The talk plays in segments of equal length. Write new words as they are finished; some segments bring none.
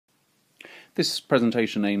This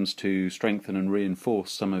presentation aims to strengthen and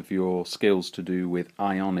reinforce some of your skills to do with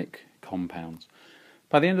ionic compounds.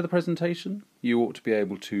 By the end of the presentation, you ought to be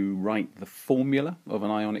able to write the formula of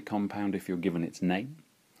an ionic compound if you're given its name.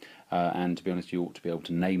 And to be honest, you ought to be able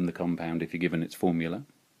to name the compound if you're given its formula.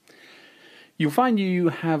 You'll find you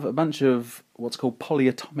have a bunch of what's called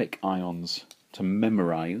polyatomic ions to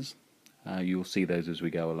memorize. You'll see those as we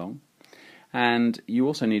go along. And you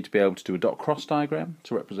also need to be able to do a dot cross diagram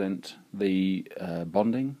to represent the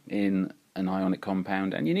bonding in an ionic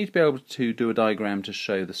compound, and you need to be able to do a diagram to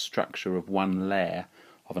show the structure of one layer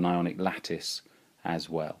of an ionic lattice as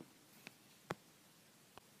well.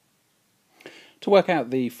 To work out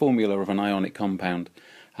the formula of an ionic compound,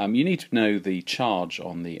 you need to know the charge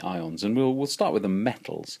on the ions, and we'll start with the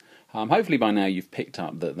metals. Hopefully by now you've picked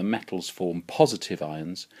up that the metals form positive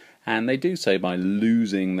ions, and they do so by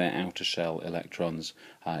losing their outer shell electrons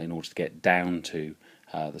in order to get down to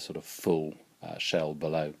the sort of full shell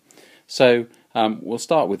below. So we'll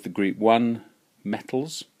start with the group 1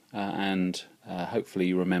 metals, and hopefully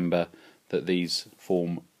you remember that these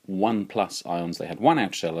form 1+ ions. They had one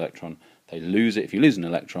outer shell electron, they lose it. If you lose an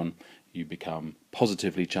electron, you become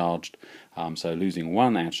positively charged, so losing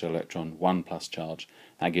one outer shell electron, 1+ charge,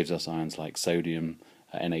 that gives us ions like sodium,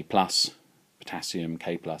 Na+, potassium,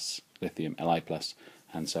 K+, lithium, Li+,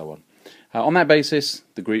 and so on. On that basis,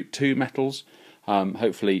 the group 2 metals,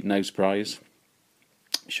 hopefully no surprise,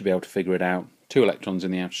 you should be able to figure it out. 2 electrons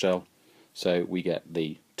in the outer shell, so we get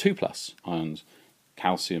the 2+ ions,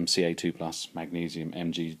 calcium, Ca2+, magnesium,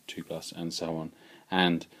 Mg2+, and so on.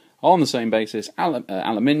 And on the same basis,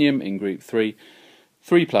 aluminium in group 3,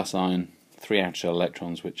 3+ ion, 3 outer shell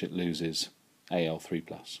electrons, which it loses,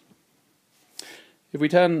 Al3+. If we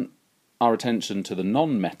turn our attention to the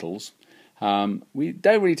non-metals, we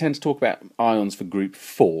don't really tend to talk about ions for group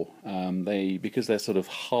 4. Because they're sort of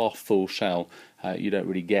half full shell, you don't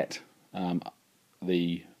really get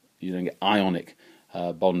ionic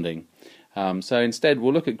bonding. So instead,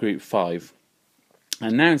 we'll look at group 5,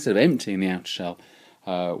 and now instead of emptying the outer shell,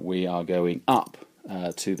 we are going up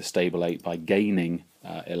to the stable 8 by gaining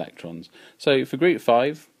electrons. So for group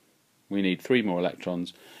 5, we need 3 more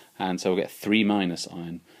electrons, and so we'll get 3-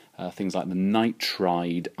 ion. Things like the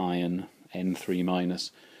nitride ion,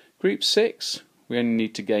 N3-. Group 6, we only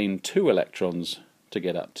need to gain 2 electrons to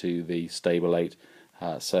get up to the stable 8,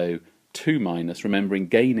 so 2-, remembering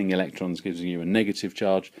gaining electrons gives you a negative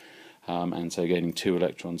charge, and so gaining 2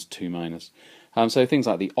 electrons, 2-. So things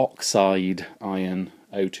like the oxide ion,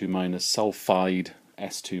 O2-, sulfide,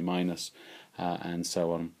 S2-, and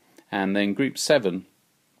so on. And then group 7,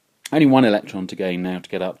 only 1 electron to gain now to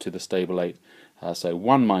get up to the stable 8, so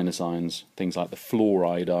 1- ions, things like the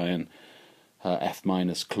fluoride ion, F-,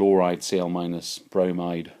 chloride, Cl-,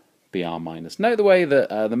 bromide, Br-. Note the way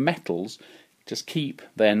that the metals just keep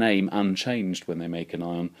their name unchanged when they make an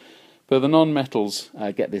ion, but the non-metals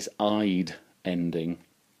get this "-ide" ending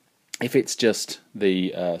if it's just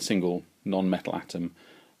the single non-metal atom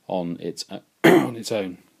on its on its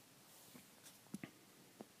own.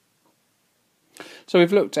 So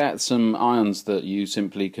we've looked at some ions that you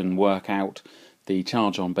simply can work out the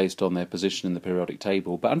charge on based on their position in the periodic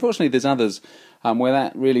table, but unfortunately there's others where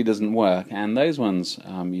that really doesn't work, and those ones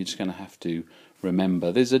you're just going to have to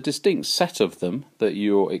remember. There's a distinct set of them that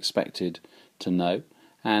you're expected to know,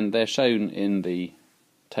 and they're shown in the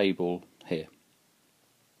table here.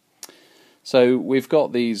 So we've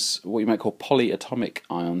got these, what you might call polyatomic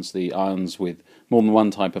ions, the ions with more than one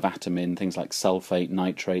type of atom in, things like sulfate,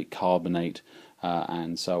 nitrate, carbonate,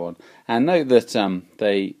 and so on. And note that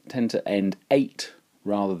they tend to end "-ate"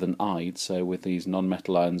 rather than "-ide", so with these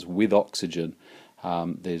non-metal ions with oxygen,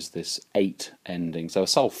 there's this "-ate" ending. So a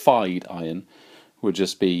sulfide ion would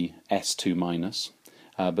just be S2-,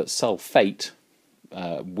 but sulfate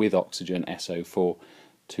with oxygen, SO4,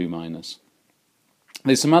 2-.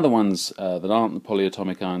 There's some other ones that aren't the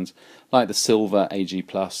polyatomic ions, like the silver, Ag+,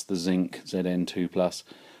 the zinc, Zn2+,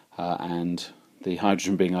 and the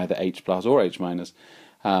hydrogen being either H+ or H-,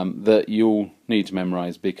 that you'll need to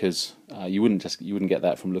memorize, because you wouldn't get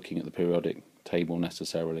that from looking at the periodic table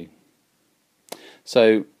necessarily.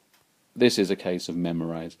 So this is a case of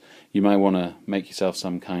memorize. You may want to make yourself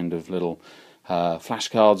some kind of little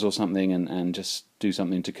flashcards or something, and just do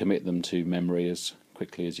something to commit them to memory as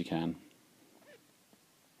quickly as you can.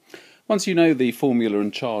 Once you know the formula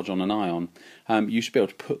and charge on an ion, you should be able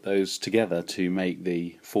to put those together to make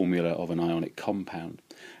the formula of an ionic compound.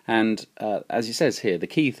 And as it says here, the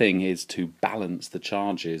key thing is to balance the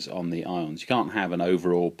charges on the ions. You can't have an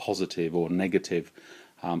overall positive or negative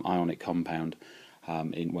ionic compound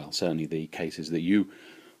in, well, certainly the cases that you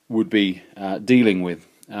would be dealing with.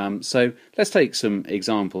 So let's take some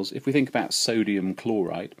examples. If we think about sodium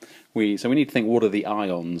chloride, we need to think, what are the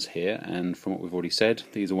ions here? And from what we've already said,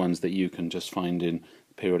 these are ones that you can just find in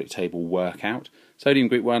the periodic table workout. Sodium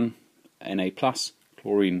group 1, Na+,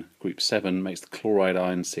 chlorine group 7 makes the chloride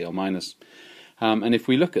ion Cl-. And if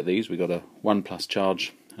we look at these, we've got a 1+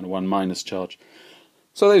 charge and a 1- charge.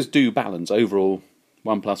 So those do balance. Overall,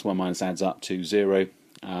 1+, 1- adds up to 0.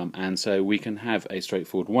 And so we can have a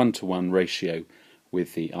straightforward 1-to-1 ratio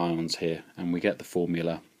with the ions here, and we get the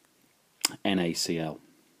formula NaCl.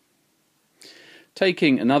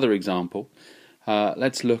 Taking another example,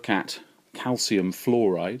 let's look at calcium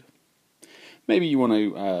fluoride. Maybe you want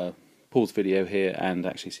to pause the video here and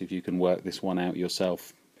actually see if you can work this one out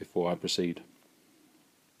yourself before I proceed.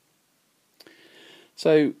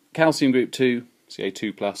 So calcium group 2,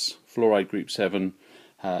 Ca2+, fluoride group 7,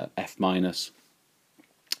 F-.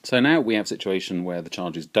 So now we have a situation where the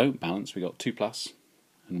charges don't balance. We've got 2+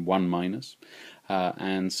 and 1-,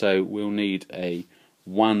 and so we'll need a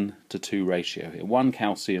 1-to-2 ratio here. 1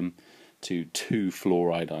 calcium to 2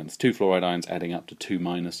 fluoride ions. 2 fluoride ions adding up to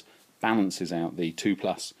 2- balances out the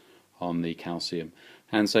 2+ on the calcium,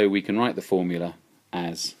 and so we can write the formula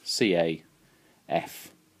as CaF2.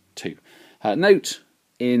 Note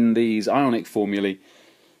in these ionic formulae,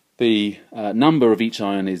 the number of each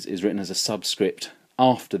ion is written as a subscript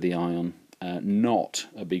after the ion, not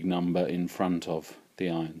a big number in front of the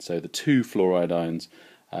ion. So the 2 fluoride ions,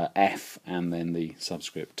 F, and then the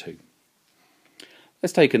subscript 2.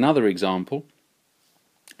 Let's take another example.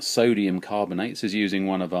 Sodium carbonate. This is using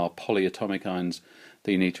one of our polyatomic ions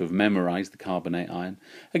that you need to have memorized, the carbonate ion.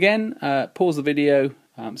 Again, pause the video,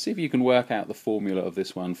 see if you can work out the formula of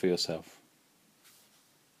this one for yourself.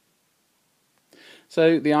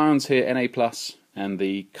 So the ions here, Na+, and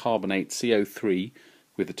the carbonate CO3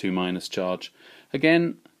 with the 2- charge.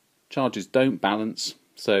 Again, charges don't balance,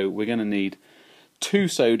 so we're going to need 2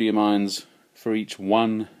 sodium ions for each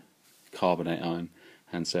 1 carbonate ion,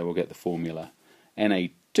 and so we'll get the formula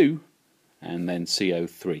Na2 and then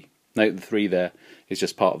CO3. Note the 3 there is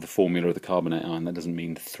just part of the formula of the carbonate ion. That doesn't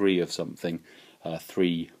mean 3 of something,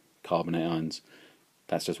 3 carbonate ions.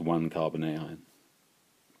 That's just 1 carbonate ion.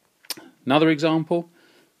 Another example,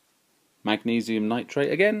 magnesium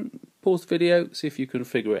nitrate. Again, pause the video, see if you can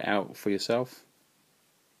figure it out for yourself.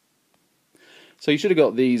 So you should have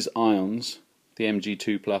got these ions, the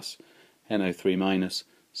Mg2+, NO3-.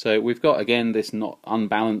 So we've got, again, this not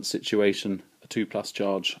unbalanced situation, a 2+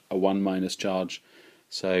 charge, a 1- charge.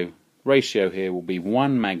 So ratio here will be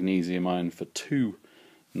 1 magnesium ion for 2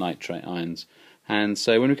 nitrate ions. And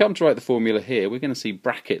so when we come to write the formula here, we're going to see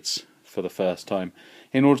brackets for the first time,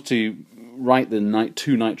 in order to write the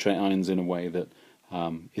 2 nitrate ions in a way that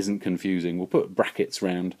isn't confusing. We'll put brackets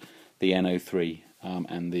around the NO3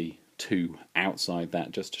 and the 2 outside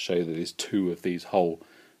that, just to show that there's 2 of these whole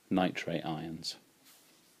nitrate ions.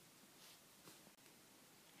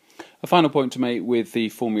 A final point to make with the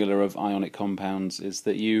formula of ionic compounds is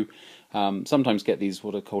that you sometimes get these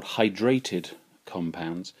what are called hydrated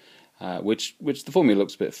compounds, which the formula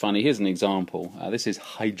looks a bit funny. Here's an example. This is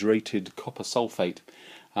hydrated copper sulfate.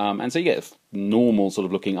 And so you get a normal sort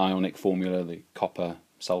of looking ionic formula, the copper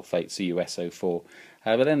sulfate CuSO4,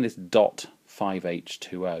 but then this dot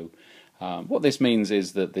 5H2O. What this means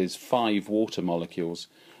is that there's 5 water molecules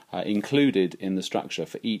included in the structure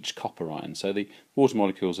for each copper ion. So the water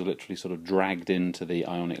molecules are literally sort of dragged into the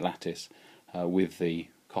ionic lattice with the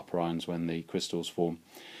copper ions when the crystals form.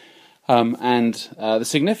 The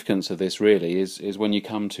significance of this really is when you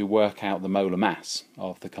come to work out the molar mass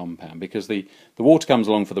of the compound, because the water comes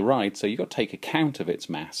along for the ride, so you've got to take account of its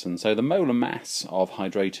mass. And so the molar mass of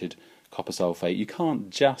hydrated copper sulfate, you can't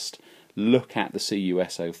just look at the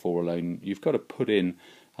CuSO4 alone, you've got to put in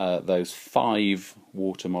those 5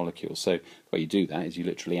 water molecules. So the way you do that is you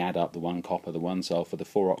literally add up the 1 copper, the 1 sulfur, the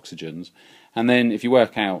 4 oxygens, and then if you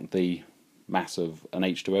work out the mass of an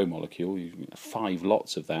H2O molecule, 5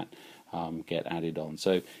 lots of that get added on.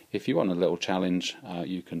 So if you want a little challenge,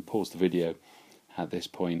 you can pause the video at this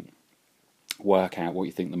point, work out what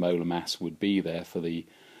you think the molar mass would be there for the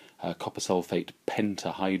copper sulfate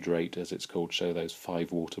pentahydrate, as it's called, show those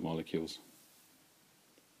 5 water molecules.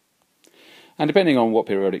 And depending on what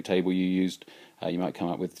periodic table you used, you might come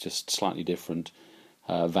up with just slightly different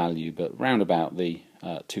value, but round about the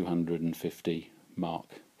 250 mark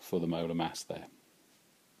for the molar mass there.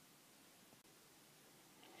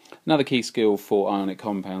 Another key skill for ionic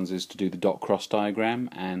compounds is to do the dot-cross diagram,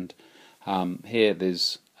 and here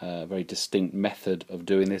there's a very distinct method of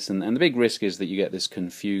doing this, and the big risk is that you get this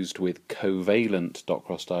confused with covalent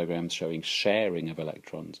dot-cross diagrams showing sharing of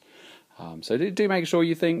electrons. So do make sure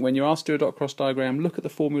you think, when you're asked to do a dot cross diagram, look at the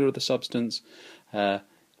formula of the substance.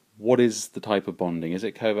 What is the type of bonding? Is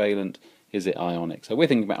it covalent? Is it ionic? So we're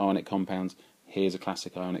thinking about ionic compounds. Here's a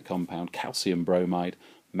classic ionic compound, calcium bromide,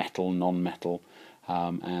 metal, non-metal.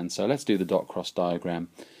 And so let's do the dot cross diagram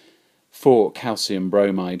for calcium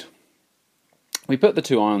bromide. We put the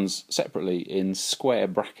two ions separately in square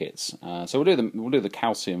brackets. So we'll do the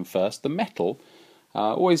calcium first. The metal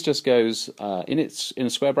always just goes in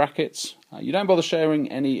square brackets. You don't bother showing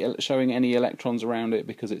any electrons around it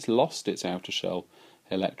because it's lost its outer shell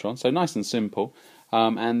electron. So nice and simple.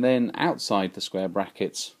 And then outside the square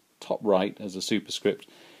brackets, top right as a superscript,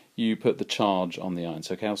 you put the charge on the ion.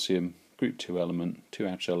 So calcium, group 2 element, 2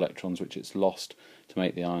 outer shell electrons which it's lost to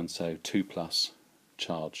make the ion, so 2+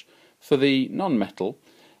 charge. For the non-metal,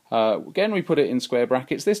 again we put it in square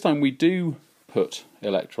brackets. This time we do put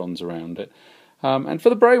electrons around it. And for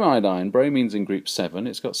the bromide ion, bromine's in group 7.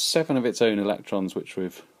 It's got 7 of its own electrons, which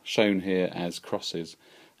we've shown here as crosses.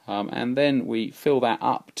 And then we fill that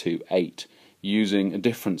up to 8 using a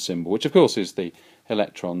different symbol, which of course is the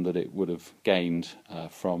electron that it would have gained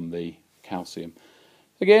from the calcium.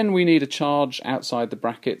 Again, we need a charge outside the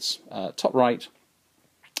brackets, top right,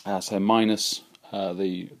 so minus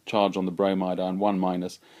the charge on the bromide ion,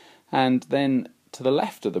 1-, and then to the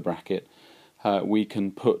left of the bracket we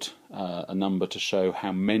can put a number to show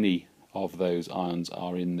how many of those ions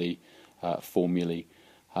are in the formula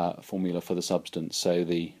for the substance. So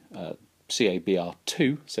the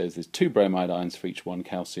CaBr2 says there's 2 bromide ions for each 1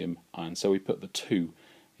 calcium ion, so we put the 2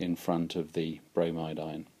 in front of the bromide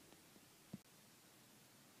ion.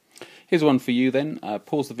 Here's one for you then.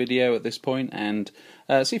 Pause the video at this point and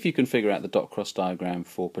see if you can figure out the dot cross diagram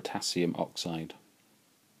for potassium oxide.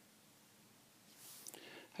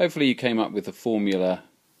 Hopefully you came up with the formula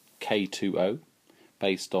K2O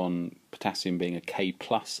based on potassium being a K+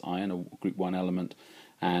 ion, a group 1 element,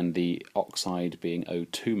 and the oxide being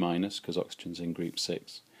O2- because oxygen's in group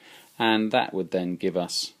 6. And that would then give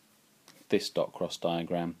us this dot cross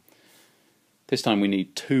diagram. This time we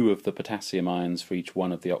need 2 of the potassium ions for each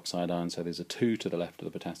 1 of the oxide ions, so there's a 2 to the left of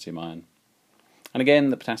the potassium ion. And again,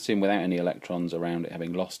 the potassium without any electrons around it,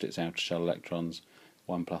 having lost its outer shell electrons,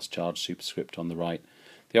 1+ charge superscript on the right.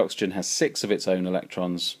 The oxygen has 6 of its own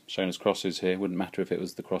electrons, shown as crosses here. Wouldn't matter if it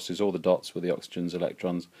was the crosses or the dots with the oxygen's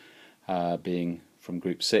electrons being from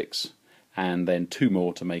group 6, and then 2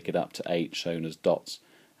 more to make it up to 8, shown as dots,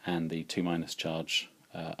 and the 2- charge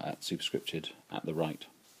superscripted at the right.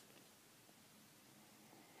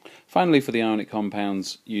 Finally, for the ionic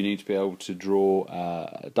compounds, you need to be able to draw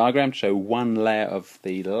a diagram to show 1 layer of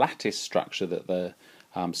the lattice structure that the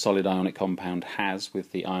solid ionic compound has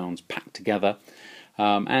with the ions packed together.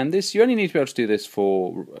 And this, you only need to be able to do this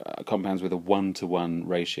for compounds with a 1-to-1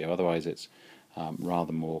 ratio, otherwise it's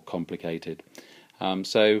rather more complicated.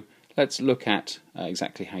 So let's look at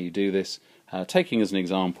exactly how you do this, taking as an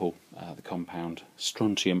example the compound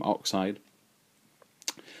strontium oxide.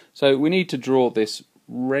 So we need to draw this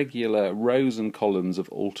regular rows and columns of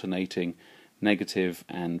alternating negative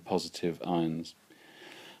and positive ions.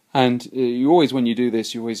 And you always, when you do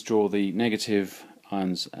this, you always draw the negative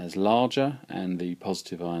ions as larger and the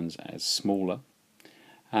positive ions as smaller.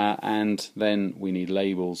 And then we need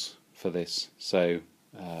labels for this. So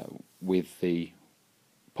with the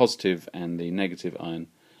positive and the negative ion,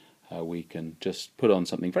 we can just put on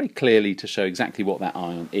something very clearly to show exactly what that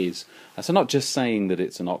ion is. So not just saying that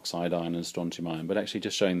it's an oxide ion and a strontium ion, but actually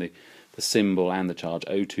just showing the symbol and the charge,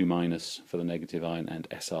 O2- for the negative ion and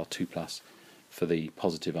Sr2+ for the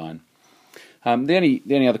positive ion. The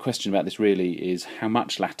only other question about this really is how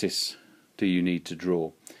much lattice do you need to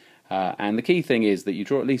draw? And the key thing is that you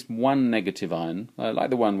draw at least 1 negative ion, like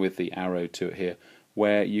the one with the arrow to it here,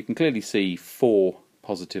 where you can clearly see 4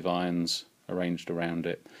 positive ions arranged around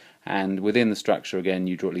it. And within the structure again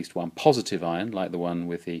you draw at least 1 positive ion, like the one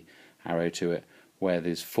with the arrow to it, where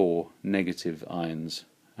there's 4 negative ions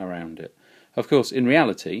around it. Of course, in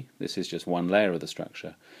reality, this is just 1 layer of the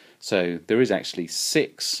structure, so there is actually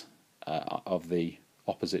 6 of the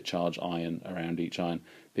opposite charge ion around each ion,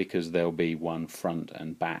 because there'll be 1 front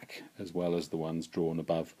and back, as well as the ones drawn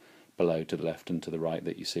above, below, to the left and to the right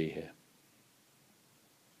that you see here.